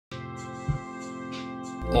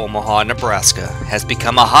Omaha, Nebraska has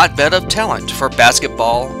become a hotbed of talent for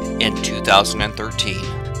basketball in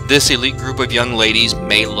 2013. This elite group of young ladies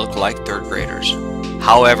may look like third graders.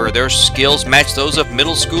 However, their skills match those of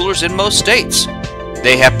middle schoolers in most states.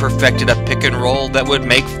 They have perfected a pick and roll that would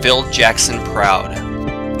make Phil Jackson proud.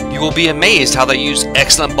 You will be amazed how they use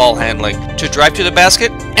excellent ball handling to drive to the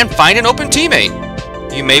basket and find an open teammate.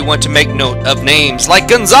 You may want to make note of names like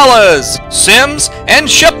Gonzalez, Sims, and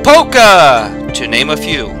Shapoka, to name a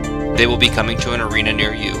few. They will be coming to an arena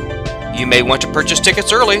near you. You may want to purchase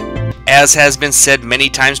tickets early. As has been said many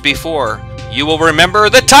times before, you will remember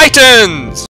the Titans!